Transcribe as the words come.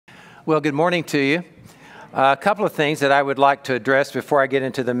Well, good morning to you. A couple of things that I would like to address before I get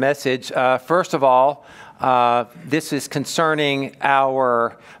into the message. First of all, this is concerning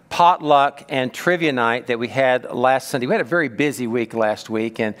our potluck and trivia night that we had last Sunday. We had a very busy week last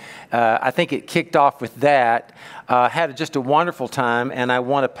week, and I think it kicked off with that. Had just a wonderful time, and I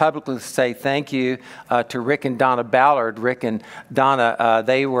want to publicly say thank you to Rick and Donna Ballard. Rick and Donna,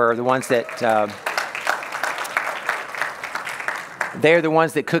 they were the ones that... They're the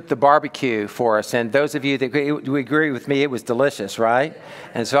ones that cooked the barbecue for us. And those of you that agree with me, it was delicious, right?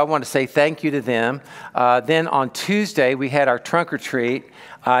 And so I want to say thank you to them. Then on Tuesday, we had our trunk or treat.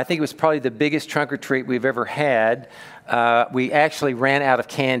 I think it was probably the biggest trunk or treat we've ever had. We actually ran out of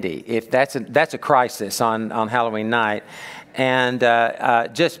candy. If that's a crisis on Halloween night. And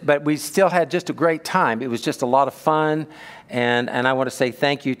but we still had just a great time. It was just a lot of fun. And I want to say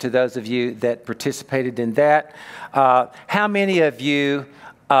thank you to those of you that participated in that. How many of you,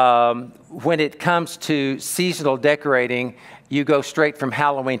 when it comes to seasonal decorating, you go straight from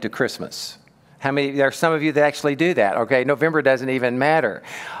Halloween to Christmas? How many? There are some of you that actually do that. Okay, November doesn't even matter.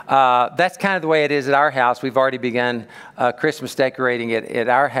 That's kind of the way it is at our house. We've already begun Christmas decorating at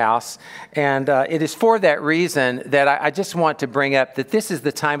our house. And it is for that reason that I just want to bring up that this is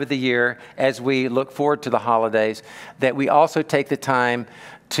the time of the year, as we look forward to the holidays, that we also take the time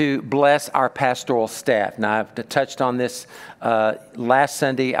to bless our pastoral staff. Now, I've touched on this last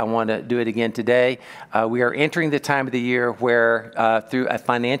Sunday. I want to do it again today. We are entering the time of the year where through a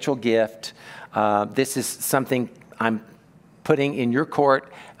financial gift, this is something I'm putting in your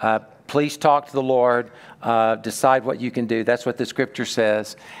court. Please talk to the Lord. Decide what you can do. That's what the Scripture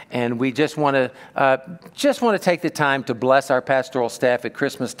says. And we just want to take the time to bless our pastoral staff at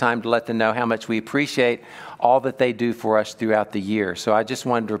Christmas time, to let them know how much we appreciate all that they do for us throughout the year. So I just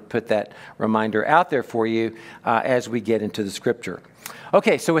wanted to put that reminder out there for you as we get into the Scripture.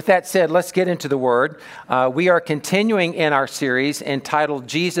 Okay, so with that said, let's get into the Word. We are continuing in our series entitled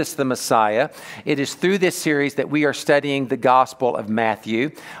Jesus the Messiah. It is through this series that we are studying the Gospel of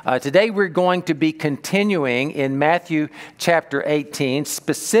Matthew. Today we're going to be continuing in Matthew chapter 18.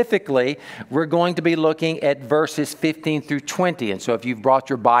 Specifically, we're going to be looking at verses 15 through 20. And so if you've brought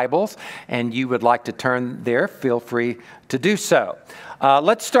your Bibles and you would like to turn there, feel free to do so.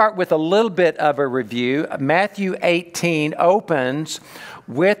 Let's start with a little bit of a review. Matthew 18 opens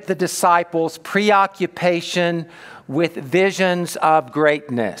with the disciples' preoccupation with visions of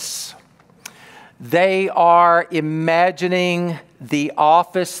greatness. They are imagining the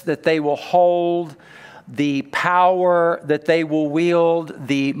office that they will hold, the power that they will wield,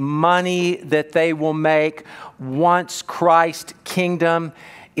 the money that they will make once Christ's kingdom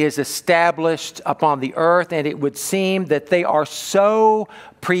is established upon the earth. And it would seem that they are so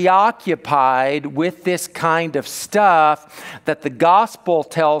preoccupied with this kind of stuff that the gospel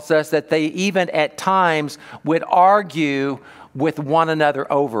tells us that they even at times would argue with one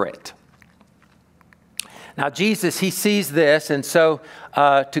another over it. Now, Jesus, he sees this, and so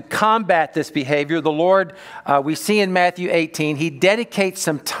to combat this behavior, the Lord, we see in Matthew 18, he dedicates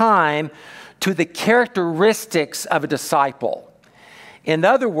some time to the characteristics of a disciple. In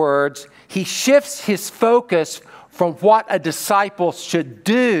other words, he shifts his focus from what a disciple should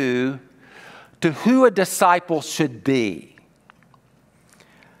do to who a disciple should be.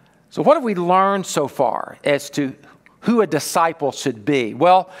 So what have we learned so far as to who a disciple should be?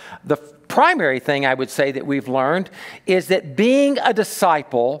 Well, the primary thing I would say that we've learned is that being a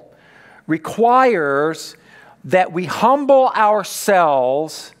disciple requires that we humble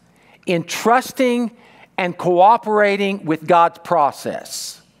ourselves in trusting and cooperating with God's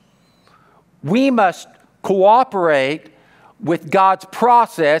process. We must cooperate with God's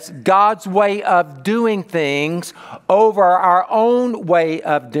process, God's way of doing things over our own way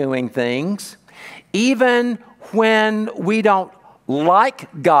of doing things, even when we don't like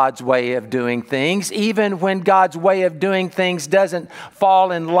God's way of doing things, even when God's way of doing things doesn't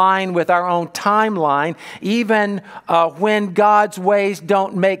fall in line with our own timeline, even when God's ways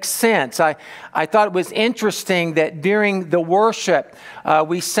don't make sense. I thought it was interesting that during the worship,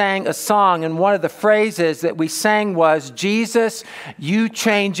 we sang a song, and one of the phrases that we sang was, "Jesus, you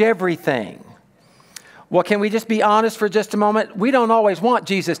change everything." Well, can we just be honest for just a moment? We don't always want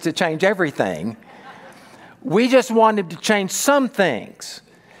Jesus to change everything. We just want him to change some things.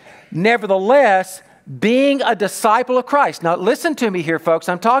 Nevertheless, being a disciple of Christ. Now, listen to me here, folks.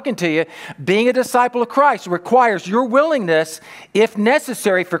 I'm talking to you. Being a disciple of Christ requires your willingness, if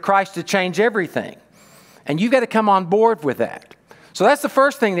necessary, for Christ to change everything. And you've got to come on board with that. So that's the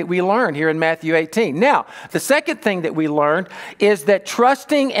first thing that we learned here in Matthew 18. Now, the second thing that we learned is that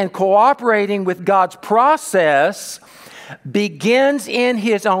trusting and cooperating with God's process begins in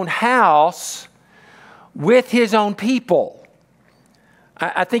his own house with his own people.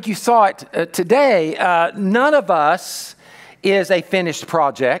 I think you saw it today. None of us is a finished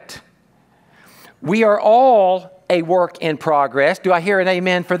project. We are all a work in progress. Do I hear an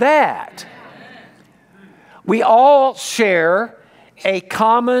amen for that? We all share a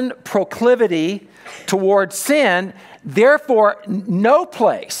common proclivity towards sin. Therefore, no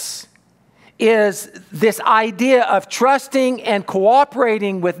place is this idea of trusting and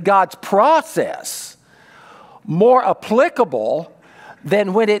cooperating with God's process more applicable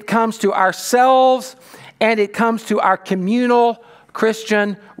than when it comes to ourselves and it comes to our communal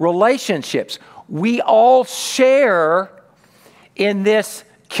Christian relationships. We all share in this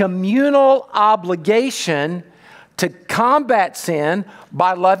communal obligation to combat sin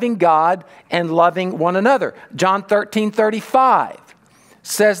by loving God and loving one another. John 13:35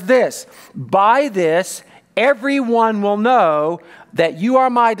 says this, "By this, everyone will know that you are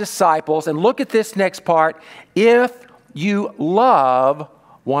my disciples," and look at this next part, "if you love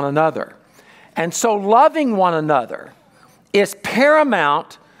one another." And so loving one another is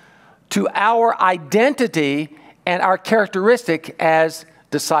paramount to our identity and our characteristic as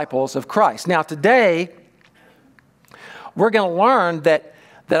disciples of Christ. Now today, we're going to learn that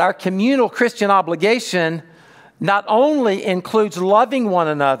our communal Christian obligation not only includes loving one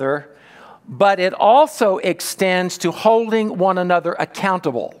another, but it also extends to holding one another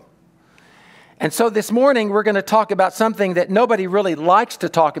accountable. And so this morning, we're going to talk about something that nobody really likes to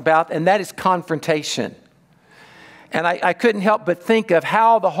talk about, and that is confrontation. And I couldn't help but think of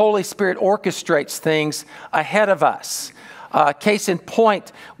how the Holy Spirit orchestrates things ahead of us. Case in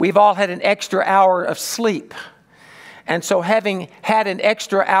point, we've all had an extra hour of sleep. And so having had an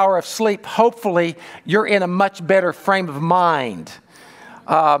extra hour of sleep, hopefully you're in a much better frame of mind.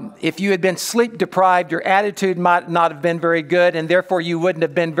 If you had been sleep deprived, your attitude might not have been very good, and therefore you wouldn't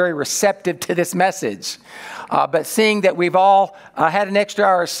have been very receptive to this message. But seeing that we've all had an extra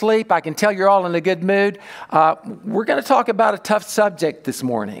hour of sleep, I can tell you're all in a good mood. We're going to talk about a tough subject this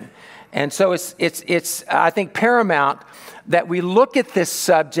morning. And so it's I think, paramount that we look at this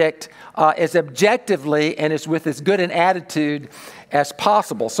subject as objectively and as with as good an attitude as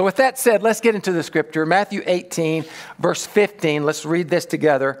possible. So with that said, let's get into the scripture. Matthew 18, verse 15. Let's read this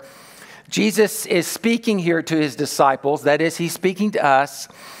together. Jesus is speaking here to his disciples. That is, he's speaking to us.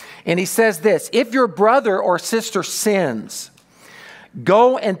 And he says this, "If your brother or sister sins,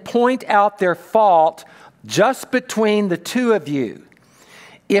 go and point out their fault just between the two of you.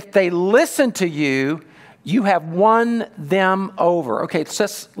 If they listen to you, you have won them over." Okay, so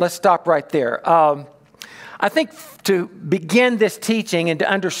let's stop right there. I think to begin this teaching and to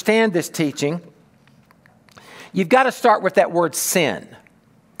understand this teaching, you've got to start with that word sin.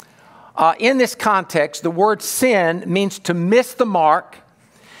 In this context, the word sin means to miss the mark,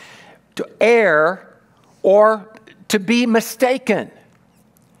 to err, or to be mistaken.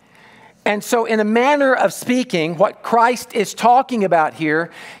 And so in a manner of speaking, what Christ is talking about here,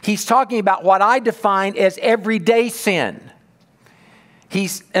 he's talking about what I define as everyday sin.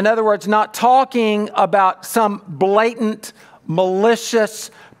 He's, in other words, not talking about some blatant,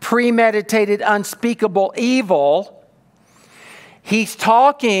 malicious, premeditated, unspeakable evil. He's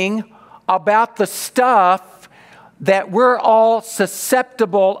talking about the stuff that we're all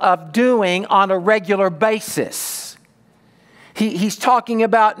susceptible of doing on a regular basis. He's talking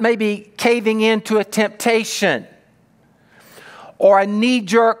about maybe caving into a temptation or a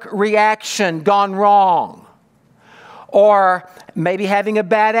knee-jerk reaction gone wrong, or maybe having a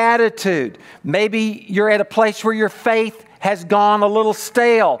bad attitude. Maybe you're at a place where your faith has gone a little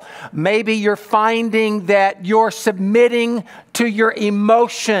stale. Maybe you're finding that you're submitting to your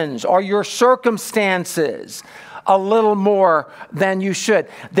emotions or your circumstances a little more than you should.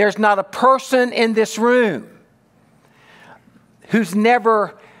 There's not a person in this room who's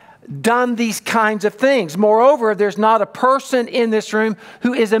never done these kinds of things. Moreover, there's not a person in this room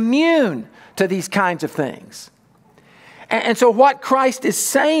who is immune to these kinds of things. And so what Christ is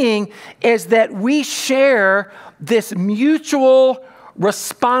saying is that we share this mutual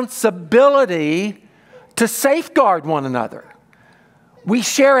responsibility to safeguard one another. We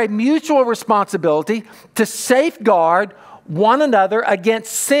share a mutual responsibility to safeguard one another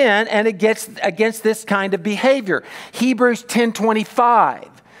against sin and against this kind of behavior. Hebrews 10:25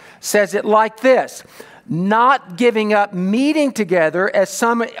 says it like this: "Not giving up meeting together as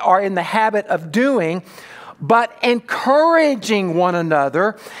some are in the habit of doing, but encouraging one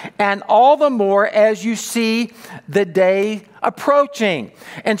another, and all the more as you see the day approaching."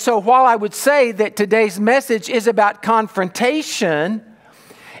 And so while I would say that today's message is about confrontation,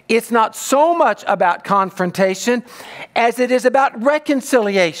 it's not so much about confrontation as it is about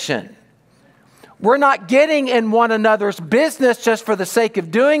reconciliation. We're not getting in one another's business just for the sake of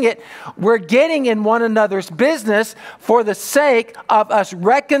doing it. We're getting in one another's business for the sake of us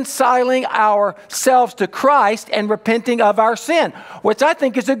reconciling ourselves to Christ and repenting of our sin, which I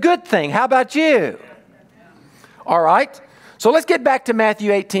think is a good thing. How about you? All right. So let's get back to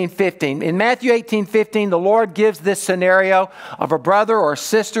Matthew 18:15. In Matthew 18:15, the Lord gives this scenario of a brother or a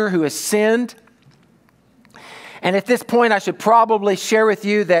sister who has sinned. And at this point, I should probably share with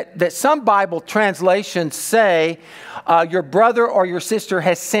you that some Bible translations say your brother or your sister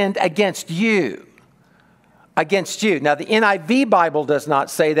has sinned against you. Against you. Now, the NIV Bible does not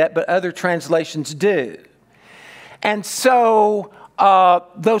say that, but other translations do. And so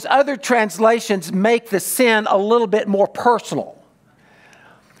those other translations make the sin a little bit more personal.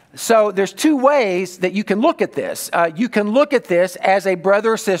 So there's two ways that you can look at this. You can look at this as a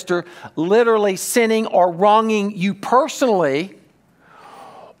brother or sister literally sinning or wronging you personally,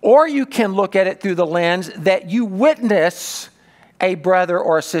 or you can look at it through the lens that you witness a brother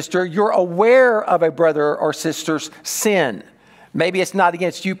or a sister. You're aware of a brother or sister's sin. Maybe it's not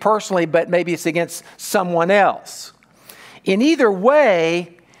against you personally, but maybe it's against someone else. In either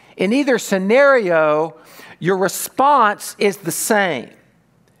way, in either scenario, your response is the same.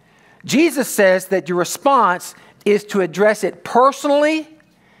 Jesus says that your response is to address it personally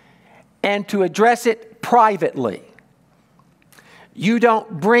and to address it privately. You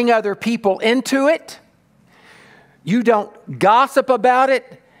don't bring other people into it. You don't gossip about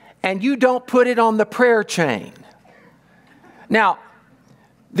it. And you don't put it on the prayer chain. Now,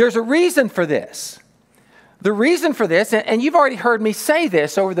 there's a reason for this. The reason for this, and you've already heard me say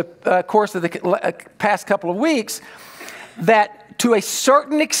this over the course of the past couple of weeks, that to a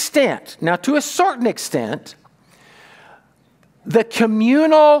certain extent, the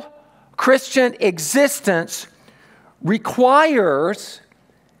communal Christian existence requires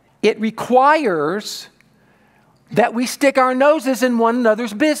that we stick our noses in one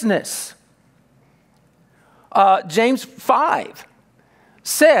another's business. James 5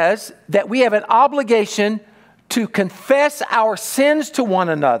 says that we have an obligation to confess our sins to one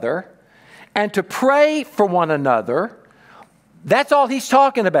another and to pray for one another. That's all he's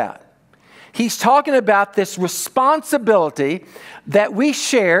talking about. He's talking about this responsibility that we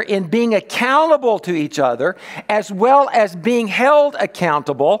share in being accountable to each other as well as being held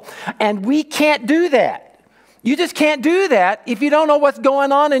accountable. And we can't do that. You just can't do that if you don't know what's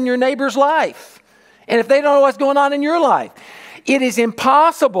going on in your neighbor's life. And if they don't know what's going on in your life. It is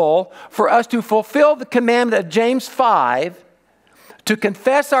impossible for us to fulfill the commandment of James 5 to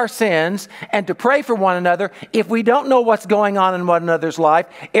confess our sins and to pray for one another if we don't know what's going on in one another's life.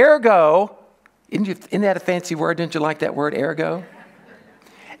 Ergo, isn't that a fancy word? Didn't you like that word, ergo?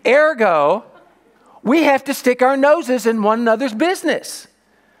 Ergo, we have to stick our noses in one another's business.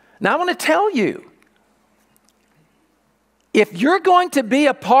 Now, I want to tell you, if you're going to be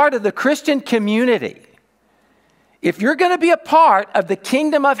a part of the Christian community, if you're going to be a part of the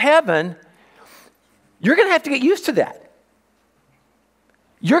kingdom of heaven, you're going to have to get used to that.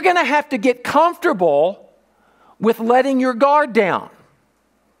 You're going to have to get comfortable with letting your guard down.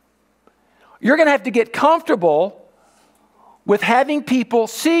 You're going to have to get comfortable with having people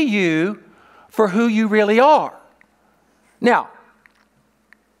see you for who you really are. Now,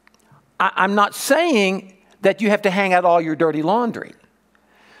 I'm not saying that you have to hang out all your dirty laundry.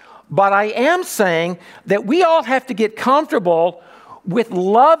 But I am saying that we all have to get comfortable with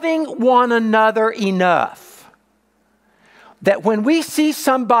loving one another enough that when we see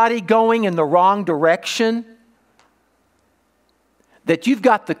somebody going in the wrong direction, that you've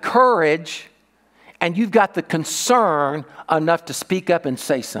got the courage and you've got the concern enough to speak up and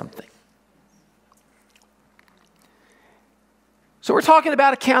say something. So we're talking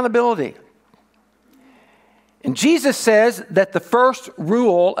about accountability. And Jesus says that the first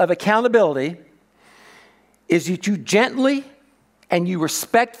rule of accountability is that you gently and you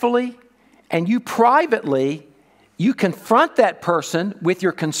respectfully and you privately, you confront that person with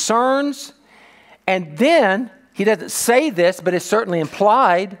your concerns. And then, he doesn't say this, but it's certainly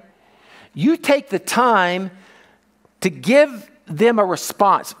implied, you take the time to give them a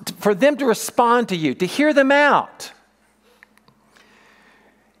response, for them to respond to you, to hear them out.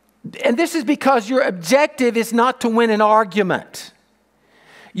 And this is because your objective is not to win an argument.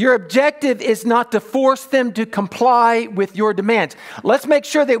 Your objective is not to force them to comply with your demands. Let's make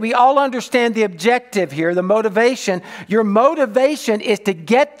sure that we all understand the objective here, the motivation. Your motivation is to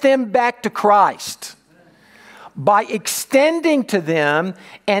get them back to Christ by extending to them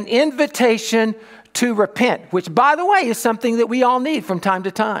an invitation to repent, which, by the way, is something that we all need from time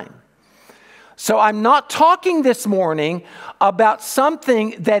to time. So I'm not talking this morning about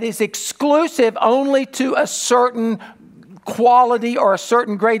something that is exclusive only to a certain quality or a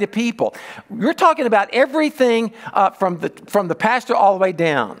certain grade of people. We're talking about everything from the pastor all the way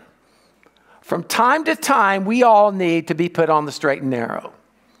down. From time to time, we all need to be put on the straight and narrow.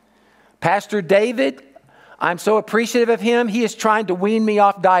 Pastor David, I'm so appreciative of him. He is trying to wean me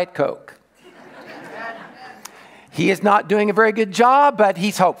off Diet Coke. He is not doing a very good job, but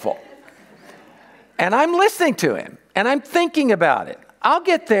he's hopeful. And I'm listening to him, and I'm thinking about it. I'll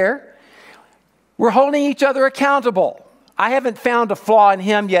get there. We're holding each other accountable. I haven't found a flaw in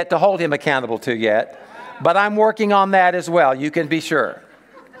him yet to hold him accountable to yet, but I'm working on that as well, you can be sure.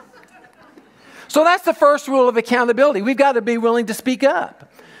 So that's the first rule of accountability. We've got to be willing to speak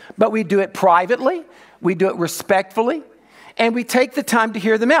up, but we do it privately, we do it respectfully, and we take the time to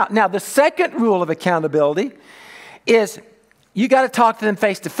hear them out. Now, the second rule of accountability is you got to talk to them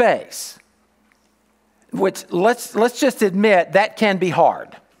face to face. Which let's just admit that can be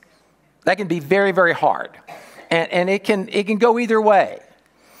hard. That can be very, very hard. And it can go either way.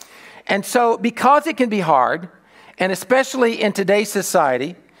 And so because it can be hard, and especially in today's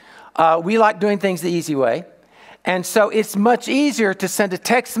society, we like doing things the easy way. And so it's much easier to send a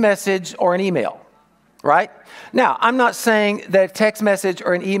text message or an email, right? Now, I'm not saying that a text message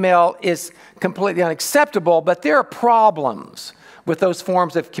or an email is completely unacceptable, but there are problems with those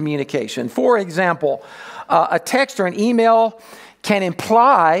forms of communication. For example, a text or an email can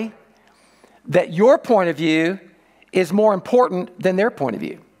imply that your point of view is more important than their point of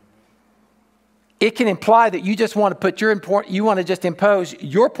view. It can imply that you just want to you want to just impose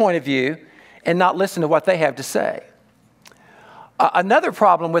your point of view and not listen to what they have to say. Another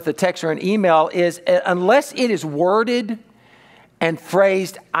problem with a text or an email is unless it is worded and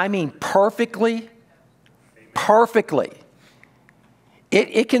phrased, perfectly,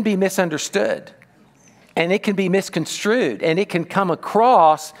 it can be misunderstood, and it can be misconstrued, and it can come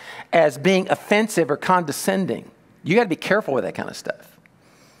across as being offensive or condescending. You got to be careful with that kind of stuff.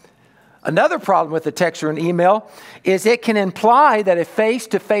 Another problem with a text or an email is it can imply that a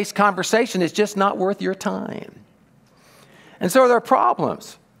face-to-face conversation is just not worth your time. And so there are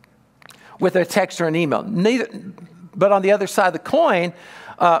problems with a text or an email. But on the other side of the coin,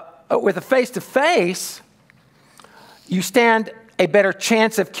 with a face-to-face, you stand a better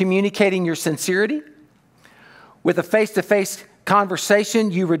chance of communicating your sincerity. With a face-to-face conversation,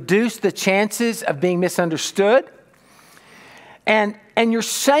 you reduce the chances of being misunderstood. And you're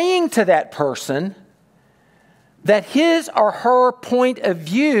saying to that person that his or her point of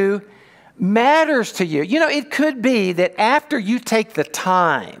view matters to you. You know, it could be that after you take the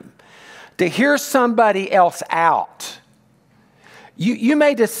time to hear somebody else out, you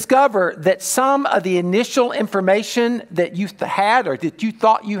may discover that some of the initial information that you had or that you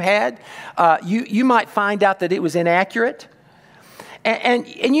thought you had, you might find out that it was inaccurate.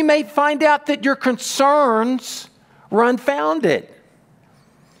 And you may find out that your concerns were unfounded.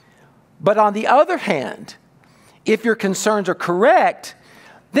 But on the other hand, if your concerns are correct,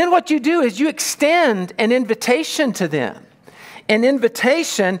 then what you do is you extend an invitation to them. An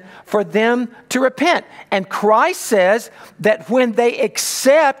invitation for them to repent. And Christ says that when they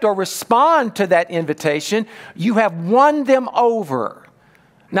accept or respond to that invitation, you have won them over.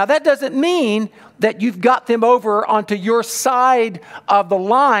 Now, that doesn't mean that you've got them over onto your side of the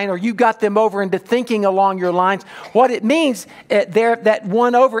line or you got them over into thinking along your lines. What it means, that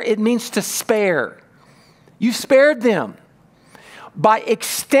won over, it means to spare. You spared them by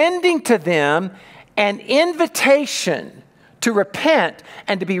extending to them an invitation to repent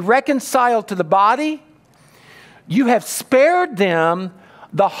and to be reconciled to the body. You have spared them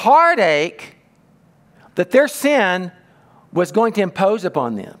the heartache that their sin was going to impose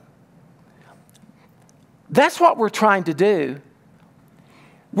upon them. That's what we're trying to do.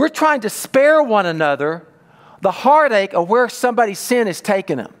 We're trying to spare one another the heartache of where somebody's sin has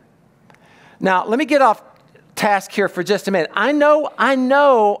taken them. Now, let me get off task here for just a minute. I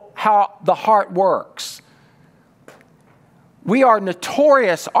know how the heart works. We are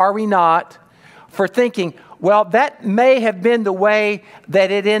notorious, are we not, for thinking, well, that may have been the way that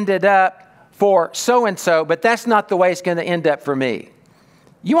it ended up for so-and-so, but that's not the way it's going to end up for me.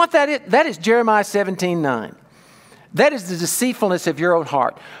 You want that? That is Jeremiah 17:9. That is the deceitfulness of your own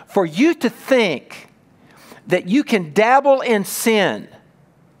heart. For you to think that you can dabble in sin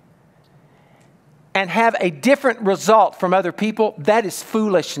and have a different result from other people, that is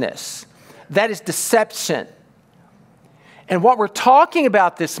foolishness. That is deception. And what we're talking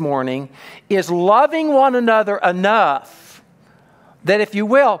about this morning is loving one another enough that, if you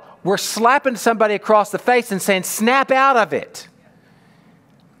will, we're slapping somebody across the face and saying, snap out of it.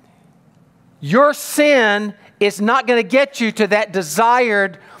 Your sin is not going to get you to that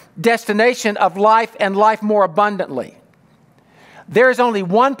desired destination of life and life more abundantly. There is only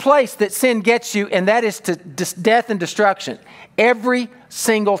one place that sin gets you, and that is to death and destruction. Every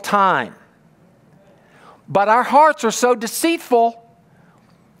single time. But our hearts are so deceitful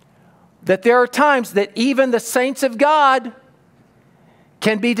that there are times that even the saints of God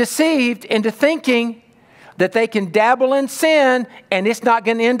can be deceived into thinking that they can dabble in sin and it's not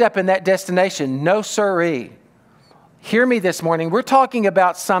going to end up in that destination. No, sirree. Hear me this morning. We're talking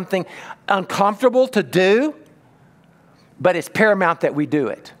about something uncomfortable to do, but it's paramount that we do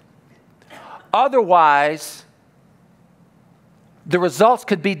it. Otherwise, the results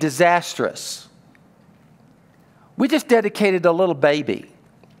could be disastrous. We just dedicated a little baby.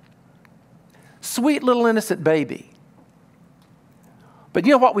 Sweet little innocent baby. But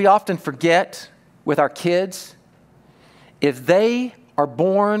you know what we often forget with our kids? If they are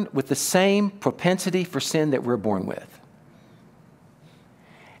born with the same propensity for sin that we're born with.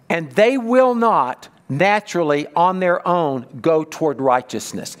 And they will not naturally on their own go toward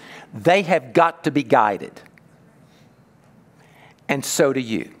righteousness. They have got to be guided. And so do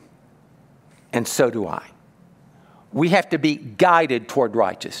you. And so do I. We have to be guided toward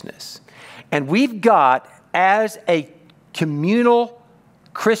righteousness. And we've got, as a communal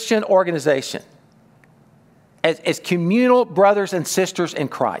Christian organization, as communal brothers and sisters in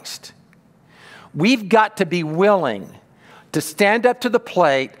Christ, we've got to be willing to stand up to the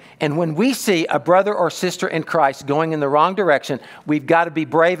plate, and when we see a brother or sister in Christ going in the wrong direction, we've got to be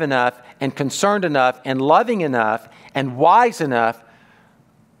brave enough and concerned enough and loving enough and wise enough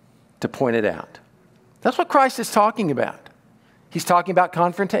to point it out. That's what Christ is talking about. He's talking about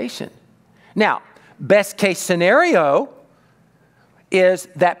confrontation. Now, best case scenario is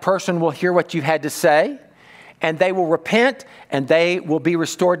that person will hear what you had to say, and they will repent, and they will be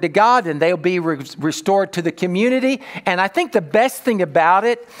restored to God, and they'll be restored to the community. And I think the best thing about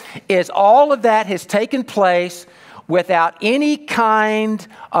it is all of that has taken place without any kind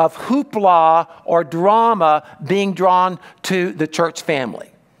of hoopla or drama being drawn to the church family.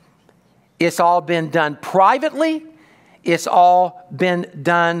 It's all been done privately. It's all been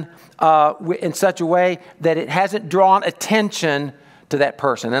done in such a way that it hasn't drawn attention to that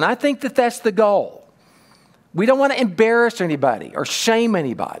person. And I think that that's the goal. We don't want to embarrass anybody or shame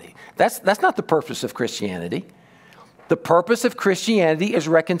anybody. That's not the purpose of Christianity. The purpose of Christianity is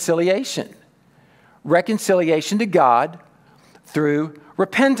reconciliation. Reconciliation to God through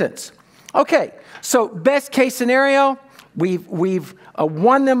repentance. Okay, so best case scenario, we've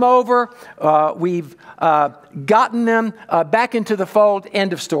won them over. We've gotten them back into the fold.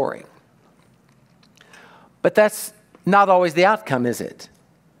 End of story. But that's not always the outcome, is it?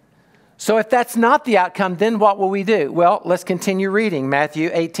 So if that's not the outcome, then what will we do? Well, let's continue reading Matthew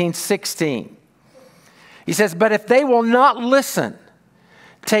 18:16. He says, "But if they will not listen,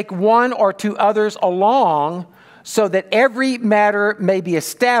 take one or two others along, so that every matter may be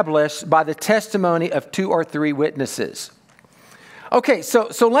established by the testimony of two or three witnesses." Okay, so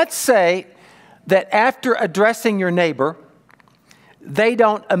let's say that after addressing your neighbor, they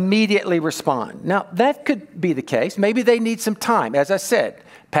don't immediately respond. Now, that could be the case. Maybe they need some time. As I said,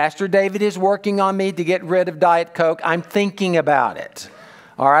 Pastor David is working on me to get rid of Diet Coke. I'm thinking about it.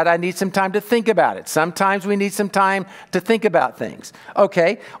 All right, I need some time to think about it. Sometimes we need some time to think about things.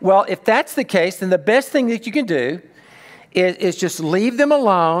 Okay, well, if that's the case, then the best thing that you can do is just leave them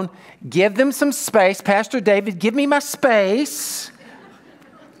alone, give them some space. Pastor David, give me my space.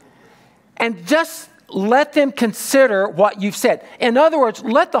 And just let them consider what you've said. In other words,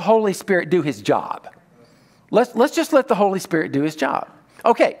 let the Holy Spirit do his job. Let's just let the Holy Spirit do his job.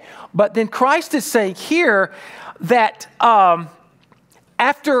 Okay, but then Christ is saying here that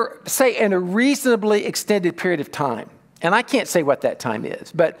after, say, in a reasonably extended period of time, and I can't say what that time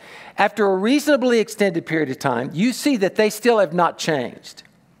is, but after a reasonably extended period of time, you see that they still have not changed.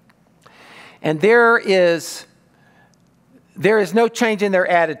 And there is no change in their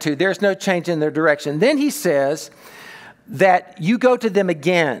attitude. There's no change in their direction. Then he says that you go to them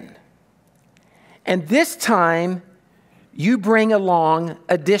again. And this time, you bring along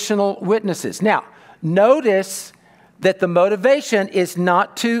additional witnesses. Now, notice that the motivation is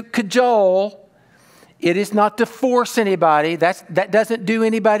not to cajole. It is not to force anybody. That doesn't do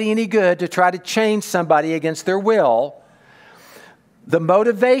anybody any good to try to change somebody against their will. The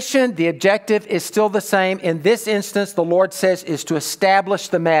motivation, the objective is still the same. In this instance, the Lord says, is to establish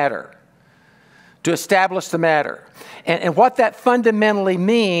the matter. To establish the matter. And what that fundamentally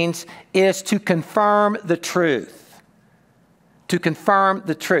means is to confirm the truth. to confirm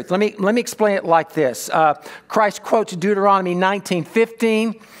the truth. Let me explain it like this. Christ quotes Deuteronomy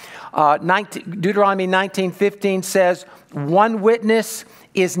 19:15. Deuteronomy 19:15 says, "One witness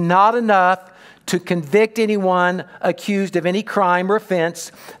is not enough to convict anyone accused of any crime or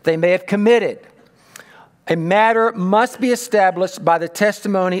offense they may have committed. A matter must be established by the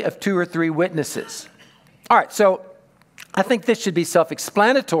testimony of 2 or 3 witnesses." All right, so I think this should be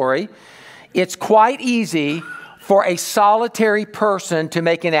self-explanatory. It's quite easy for a solitary person to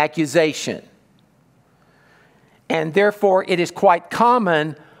make an accusation. And therefore, it is quite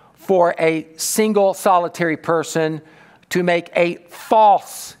common for a single solitary person to make a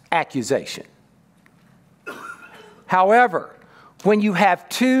false accusation. However, when you have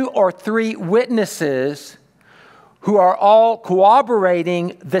 2 or 3 witnesses who are all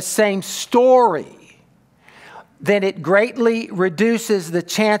corroborating the same story, then it greatly reduces the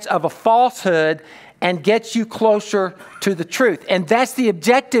chance of a falsehood and gets you closer to the truth. And that's the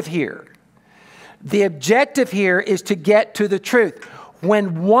objective here. The objective here is to get to the truth.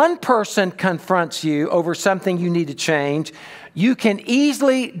 When one person confronts you over something you need to change, you can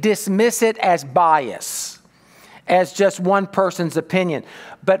easily dismiss it as bias, as just one person's opinion.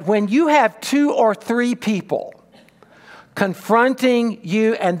 But when you have 2 or 3 people confronting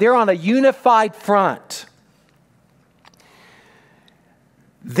you and they're on a unified front,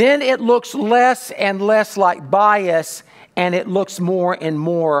 then it looks less and less like bias, and it looks more and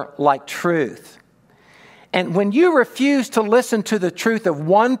more like truth. And when you refuse to listen to the truth of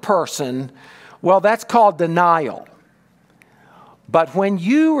one person, well, that's called denial. But when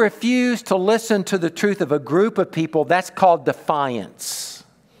you refuse to listen to the truth of a group of people, that's called defiance.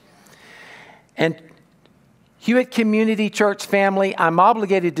 And Hewitt Community Church family, I'm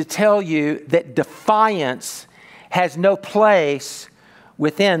obligated to tell you that defiance has no place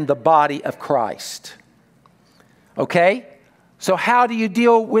within the body of Christ. Okay? So how do you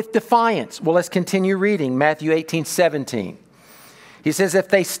deal with defiance? Well, let's continue reading Matthew 18:17. He says, "If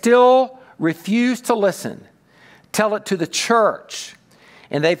they still refuse to listen, tell it to the church.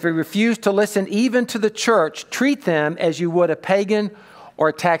 And if they refuse to listen even to the church, treat them as you would a pagan or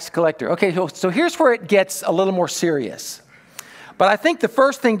a tax collector." Okay, so here's where it gets a little more serious. But I think the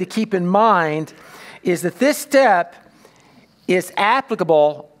first thing to keep in mind is that this step is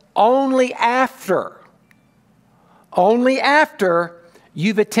applicable only after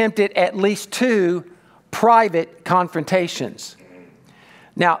you've attempted at least 2 private confrontations.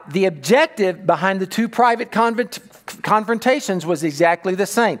 Now, the objective behind the 2 private confrontations was exactly the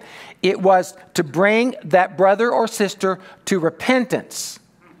same. It was to bring that brother or sister to repentance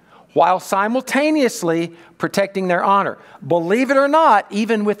while simultaneously protecting their honor. Believe it or not,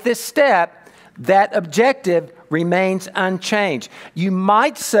 even with this step, that objective remains unchanged. You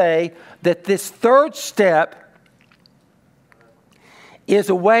might say that this 3rd step is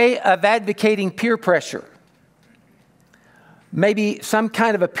a way of advocating peer pressure. Maybe some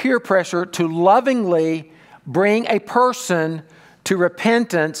kind of a peer pressure to lovingly bring a person to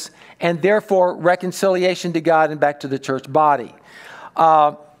repentance and therefore reconciliation to God and back to the church body.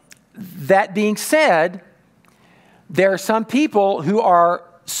 That being said, there are some people who are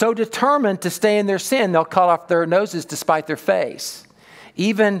so determined to stay in their sin, they'll cut off their noses to spite their face,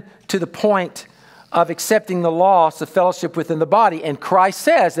 even to the point of accepting the loss of fellowship within the body. And Christ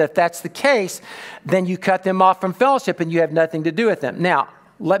says that if that's the case, then you cut them off from fellowship and you have nothing to do with them. Now,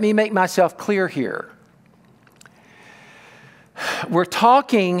 let me make myself clear here. We're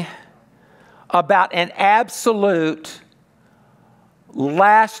talking about an absolute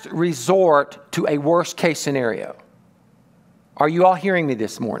last resort to a worst case scenario. Are you all hearing me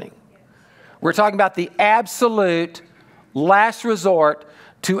this morning? We're talking about the absolute last resort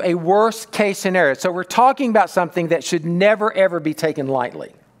to a worst case scenario. So we're talking about something that should never, ever be taken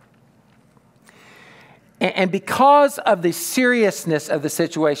lightly. And because of the seriousness of the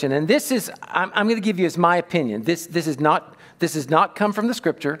situation, and this is, I'm going to give you as my opinion. This has not come from the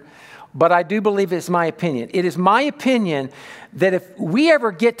Scripture, but I do believe it's my opinion. It is my opinion that if we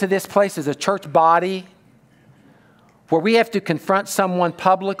ever get to this place as a church body where we have to confront someone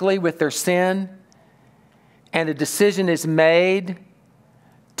publicly with their sin and a decision is made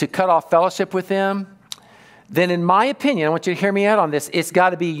to cut off fellowship with them, then in my opinion, I want you to hear me out on this, it's got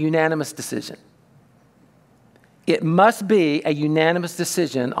to be a unanimous decision. It must be a unanimous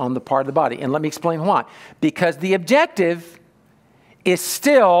decision on the part of the body. And let me explain why. Because the objective is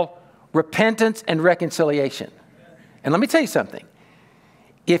still repentance and reconciliation. And let me tell you something.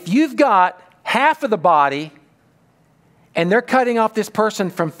 If you've got half of the body and they're cutting off this person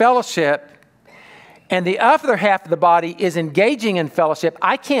from fellowship, and the other half of the body is engaging in fellowship,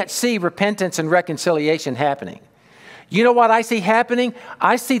 I can't see repentance and reconciliation happening. You know what I see happening?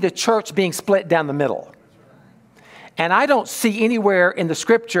 I see the church being split down the middle. And I don't see anywhere in the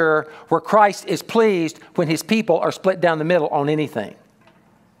scripture where Christ is pleased when his people are split down the middle on anything.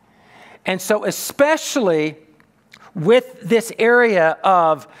 And so especially with this area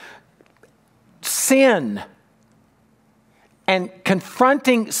of sin and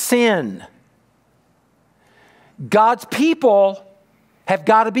confronting sin, God's people have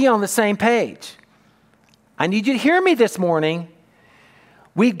got to be on the same page. I need you to hear me this morning.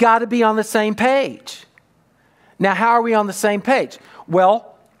 We've got to be on the same page. Now, how are we on the same page?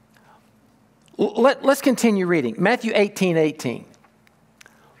 Well, let's continue reading. Matthew 18:18.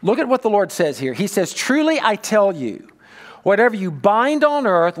 Look at what the Lord says here. He says, "Truly I tell you, whatever you bind on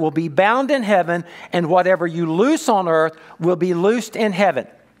earth will be bound in heaven, and whatever you loose on earth will be loosed in heaven."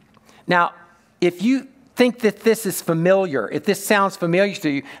 Now, if you think that this is familiar, if this sounds familiar to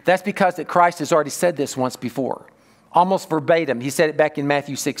you, that's because that Christ has already said this once before. Almost verbatim. He said it back in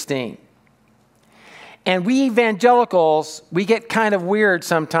Matthew 16. And we evangelicals, we get kind of weird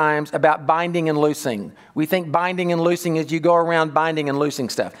sometimes about binding and loosing. We think binding and loosing is you go around binding and loosing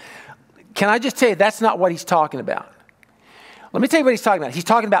stuff. Can I just tell you, that's not what he's talking about. Let me tell you what he's talking about. He's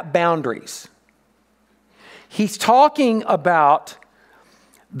talking about boundaries. He's talking about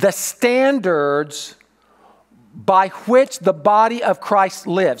the standards by which the body of Christ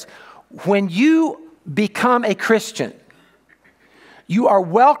lives. When you become a Christian, you are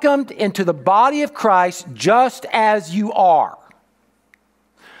welcomed into the body of Christ just as you are.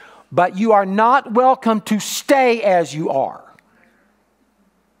 But you are not welcome to stay as you are.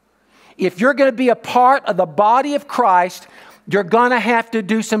 If you're going to be a part of the body of Christ, you're going to have to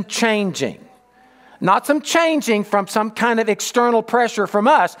do some changing. Not some changing from some kind of external pressure from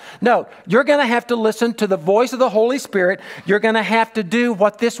us. No, you're going to have to listen to the voice of the Holy Spirit. You're going to have to do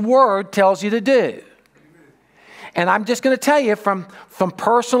what this word tells you to do. And I'm just going to tell you from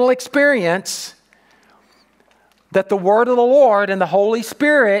personal experience that the word of the Lord and the Holy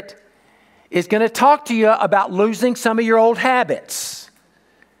Spirit is going to talk to you about losing some of your old habits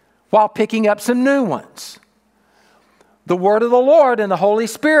while picking up some new ones. The word of the Lord and the Holy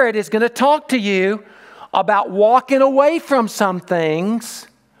Spirit is going to talk to you about walking away from some things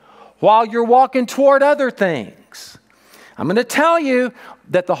while you're walking toward other things. I'm going to tell you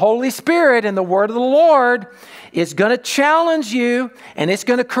that the Holy Spirit and the word of the Lord is going to challenge you, and it's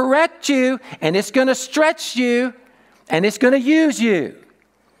going to correct you, and it's going to stretch you, and it's going to use you.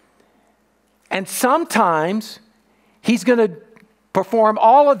 And sometimes he's going to perform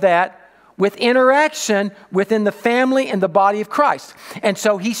all of that with interaction within the family and the body of Christ. And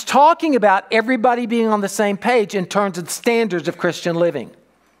so he's talking about everybody being on the same page in terms of the standards of Christian living.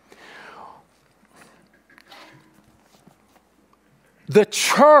 The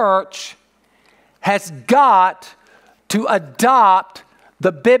church has got to adopt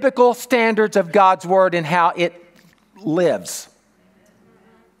the biblical standards of God's word and how it lives.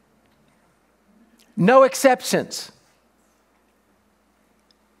 No exceptions.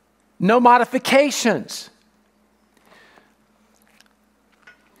 No modifications.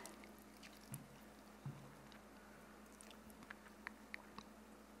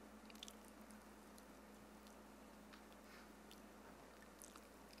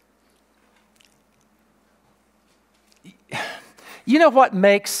 You know what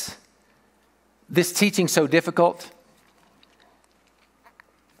makes this teaching so difficult?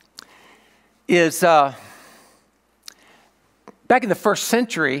 Is back in the first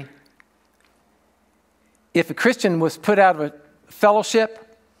century, if a Christian was put out of a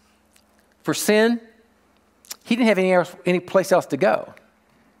fellowship for sin, he didn't have any place else to go.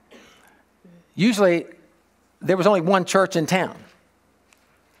 Usually, there was only one church in town.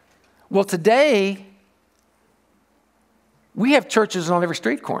 Well, today, we have churches on every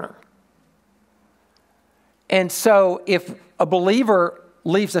street corner. And so if a believer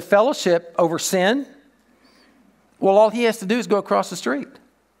leaves a fellowship over sin, well, all he has to do is go across the street.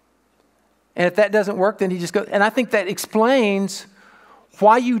 And if that doesn't work, then he just goes. And I think that explains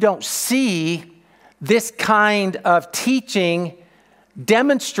why you don't see this kind of teaching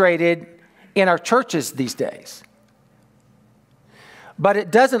demonstrated in our churches these days. But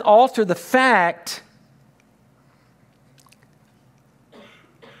it doesn't alter the fact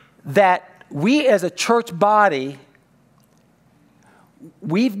that we as a church body,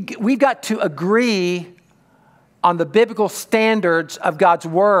 we've got to agree on the biblical standards of God's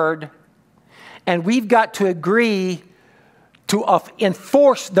word, and we've got to agree to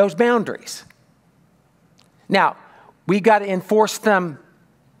enforce those boundaries. Now, we've got to enforce them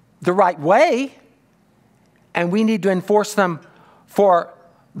the right way, and we need to enforce them for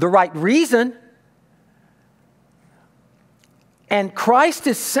the right reason. And Christ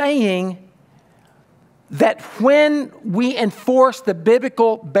is saying that when we enforce the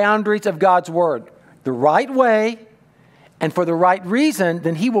biblical boundaries of God's word the right way and for the right reason,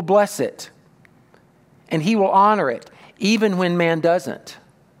 then he will bless it and he will honor it, even when man doesn't.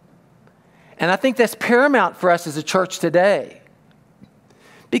 And I think that's paramount for us as a church today,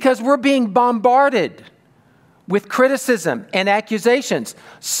 because we're being bombarded with criticism and accusations.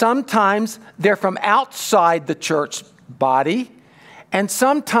 Sometimes they're from outside the church body, and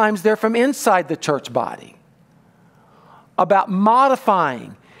sometimes they're from inside the church body, about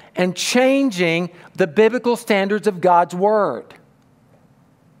modifying and changing the biblical standards of God's word.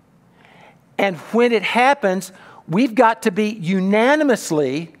 And when it happens, we've got to be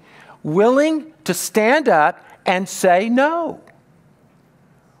unanimously willing to stand up and say no.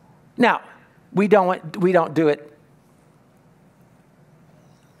 Now, we don't do it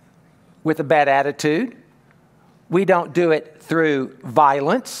with a bad attitude. We don't do it through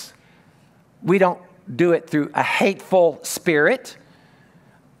violence. We don't do it through a hateful spirit.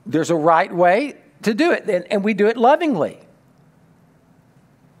 There's a right way to do it, and we do it lovingly.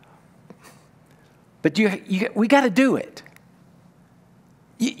 But we got to do it.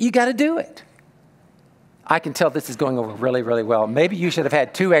 You got to do it. I can tell this is going over really, really well. Maybe you should have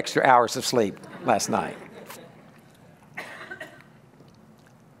had 2 extra hours of sleep last night.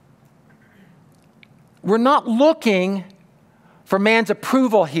 We're not looking for man's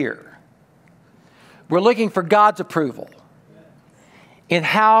approval here. We're looking for God's approval in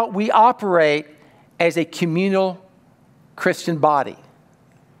how we operate as a communal Christian body.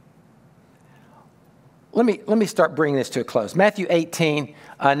 Let me start bringing this to a close. Matthew 18,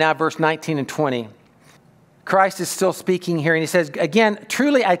 now verse 19 and 20. Christ is still speaking here, and he says, again,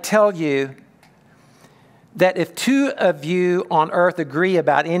 truly I tell you that if 2 of you on earth agree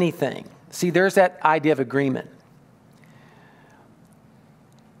about anything, see, there's that idea of agreement.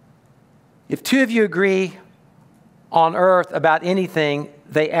 If 2 of you agree on earth about anything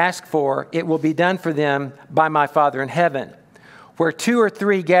they ask for, it will be done for them by my Father in heaven. Where 2 or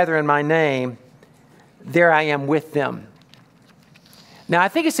 3 gather in my name, there I am with them. Now, I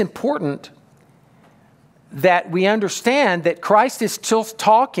think it's important that we understand that Christ is still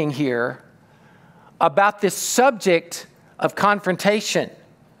talking here about this subject of confrontation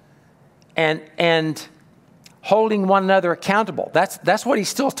and holding one another accountable. That's what he's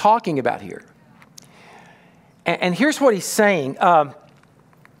still talking about here. And here's what he's saying.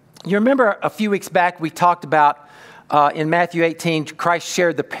 You remember a few weeks back we talked about in Matthew 18, Christ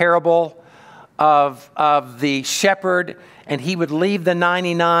shared the parable of the shepherd, and he would leave the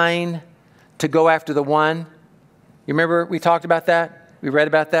 99 to go after the one. You remember we talked about that? We read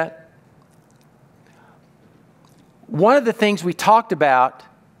about that? One of the things we talked about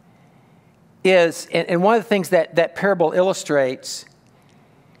is, and one of the things that parable illustrates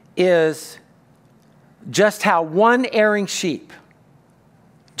is just how one erring sheep,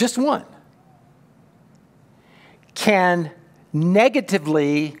 just one, can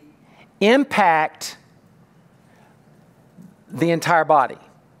negatively impact the entire body.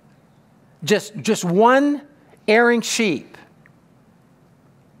 Just one erring sheep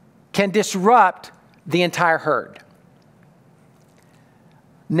can disrupt the entire herd.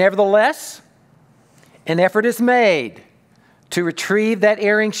 Nevertheless, an effort is made to retrieve that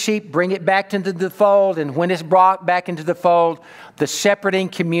erring sheep, bring it back into the fold, and when it's brought back into the fold, the shepherding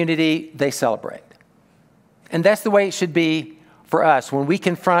community, they celebrate. And that's the way it should be for us. When we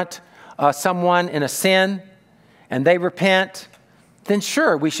confront someone in a sin and they repent, then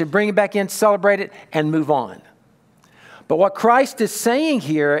sure, we should bring it back in, celebrate it, and move on. But what Christ is saying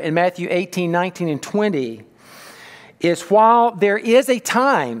here in Matthew 18, 19, and 20 is while there is a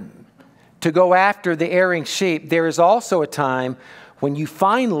time to go after the erring sheep, there is also a time when you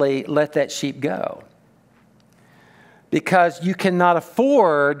finally let that sheep go. Because you cannot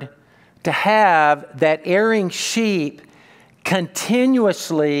afford to have that erring sheep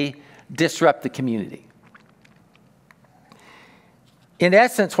continuously disrupt the community. In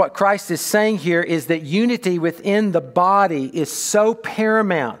essence, what Christ is saying here is that unity within the body is so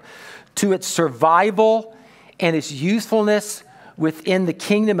paramount to its survival and its usefulness within the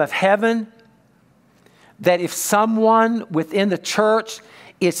kingdom of heaven, that if someone within the church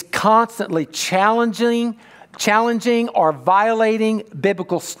is constantly challenging or violating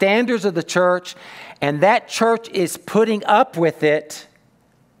biblical standards of the church, and that church is putting up with it,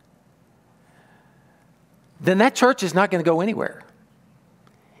 then that church is not going to go anywhere.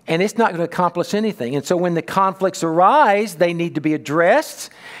 And it's not going to accomplish anything. And so when the conflicts arise, they need to be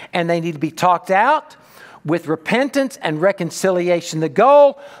addressed and they need to be talked out with repentance and reconciliation. The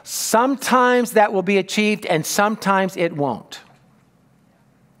goal, sometimes that will be achieved and sometimes it won't.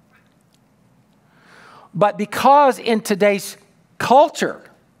 But because in today's culture,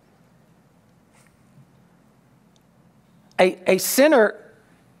 a sinner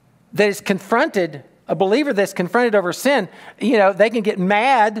that is confronted, a believer that's confronted over sin, they can get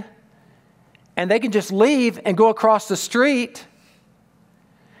mad and they can just leave and go across the street.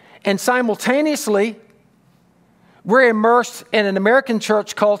 And simultaneously, we're immersed in an American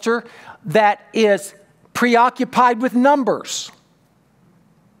church culture that is preoccupied with numbers.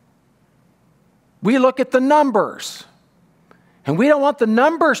 We look at the numbers, and we don't want the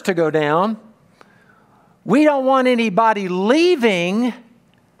numbers to go down. We don't want anybody leaving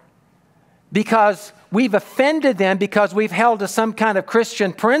because we've offended them, because we've held to some kind of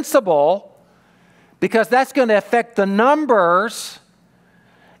Christian principle, because that's going to affect the numbers.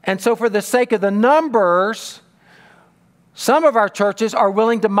 And so for the sake of the numbers, some of our churches are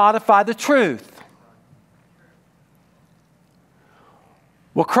willing to modify the truth.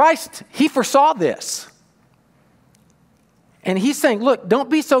 Well, Christ, He foresaw this. And He's saying, look, don't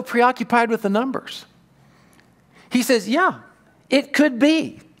be so preoccupied with the numbers. He says, yeah, it could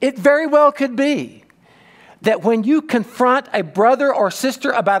be. It very well could be that when you confront a brother or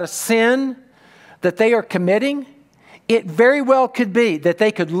sister about a sin that they are committing, it very well could be that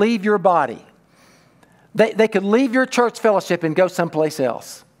they could leave your body. They could leave your church fellowship and go someplace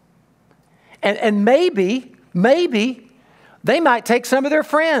else. And maybe they might take some of their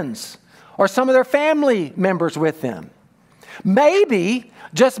friends or some of their family members with them. Maybe,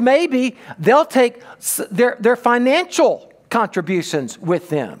 just maybe, they'll take their financial contributions with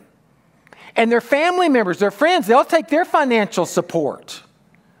them. And their family members, their friends, they'll take their financial support.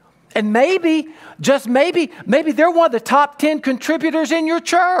 And maybe, just maybe they're one of the top 10 contributors in your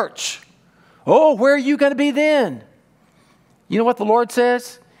church. Oh, where are you going to be then? You know what the Lord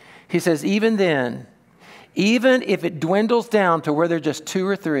says? He says, even then, even if it dwindles down to where they're just 2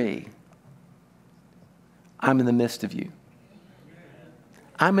 or 3, I'm in the midst of you.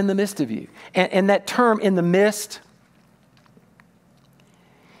 I'm in the midst of you. And that term, in the midst,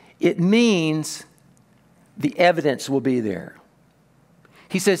 it means the evidence will be there.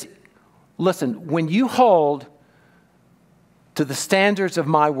 He says, listen, when you hold to the standards of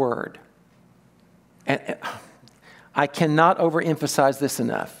my word, and I cannot overemphasize this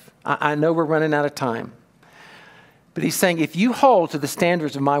enough. I know we're running out of time. But he's saying, if you hold to the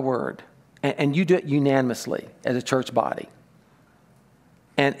standards of my word, and you do it unanimously as a church body,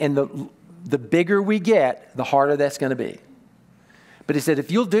 and the bigger we get, the harder that's going to be. But he said, if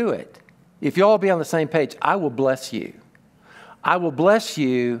you'll do it, if you'll all be on the same page, I will bless you. I will bless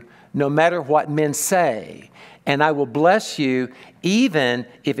you no matter what men say. And I will bless you even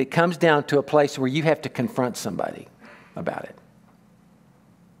if it comes down to a place where you have to confront somebody about it.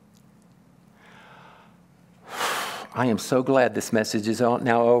 I am so glad this message is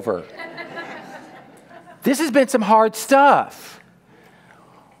now over. This has been some hard stuff.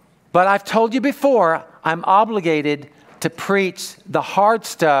 But I've told you before, I'm obligated to preach the hard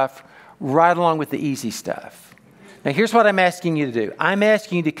stuff right along with the easy stuff. Now, here's what I'm asking you to do. I'm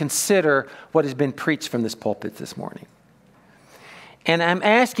asking you to consider what has been preached from this pulpit this morning. And I'm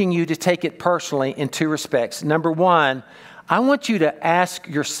asking you to take it personally in 2 respects. Number one, I want you to ask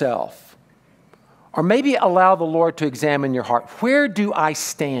yourself, or maybe allow the Lord to examine your heart, where do I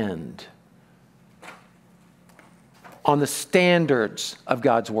stand on the standards of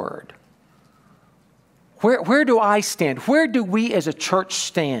God's Word? Where do I stand? Where do we as a church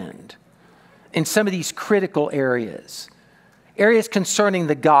stand in some of these critical areas? Areas concerning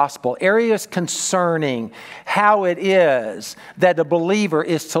the gospel, areas concerning how it is that a believer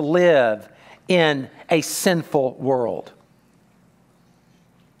is to live in a sinful world.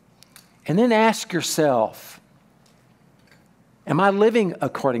 And then ask yourself, am I living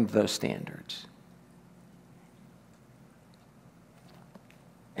according to those standards?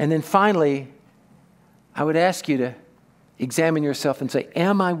 And then finally, I would ask you to examine yourself and say,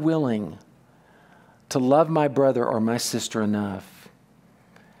 am I willing to love my brother or my sister enough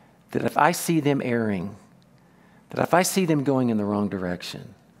that if I see them erring, that if I see them going in the wrong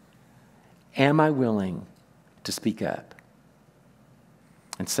direction, am I willing to speak up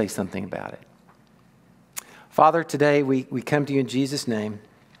and say something about it? Father, today we come to you in Jesus' name.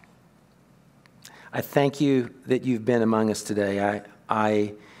 I thank you that you've been among us today.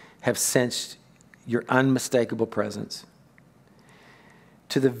 I have sensed your unmistakable presence.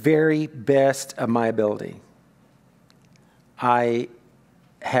 To the very best of my ability, I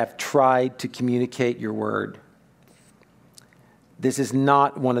have tried to communicate your word. This is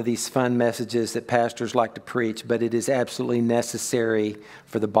not one of these fun messages that pastors like to preach, but it is absolutely necessary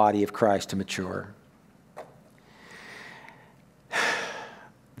for the body of Christ to mature.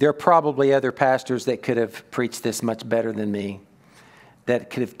 There are probably other pastors that could have preached this much better than me,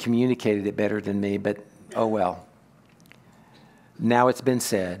 that could have communicated it better than me, but oh well. Now it's been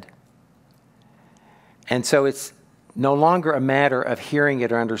said. And so it's no longer a matter of hearing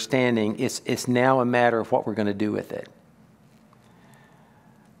it or understanding. It's now a matter of what we're going to do with it.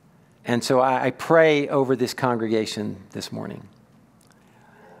 And so I pray over this congregation this morning.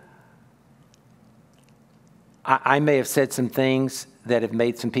 I may have said some things that have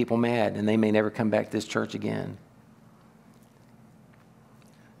made some people mad, and they may never come back to this church again.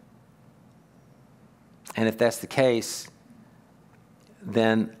 And if that's the case,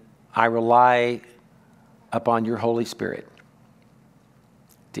 then I rely upon your Holy Spirit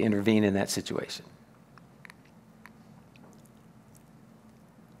to intervene in that situation.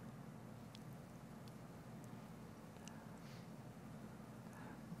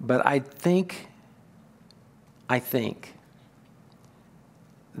 But I think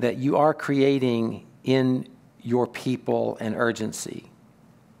that you are creating in your people an urgency.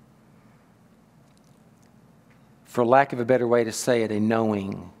 For lack of a better way to say it, a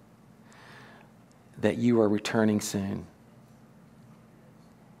knowing that you are returning soon.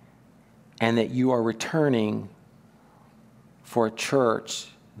 And that you are returning for a church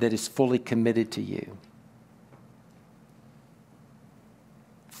that is fully committed to you.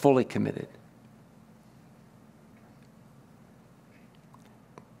 Fully committed.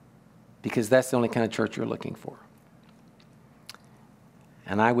 Because that's the only kind of church you're looking for.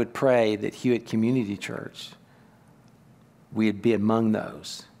 And I would pray that Hewitt Community Church, we'd be among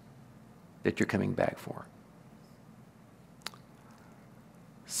those that you're coming back for.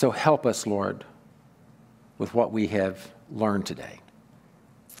 So help us, Lord, with what we have learned today.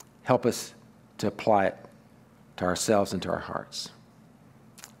 Help us to apply it to ourselves and to our hearts.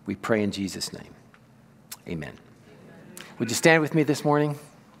 We pray in Jesus' name. Amen. Would you stand with me this morning?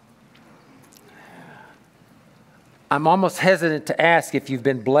 I'm almost hesitant to ask if you've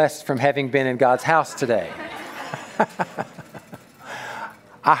been blessed from having been in God's house today.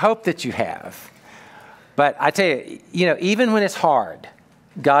 I hope that you have. But I tell you, even when it's hard,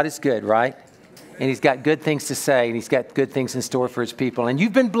 God is good, right? And He's got good things to say, and He's got good things in store for His people. And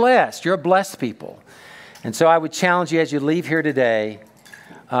you've been blessed. You're a blessed people. And so I would challenge you as you leave here today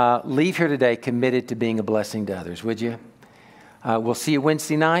committed to being a blessing to others, would you? We'll see you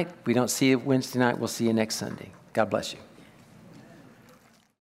Wednesday night. If we don't see you Wednesday night, we'll see you next Sunday. God bless you.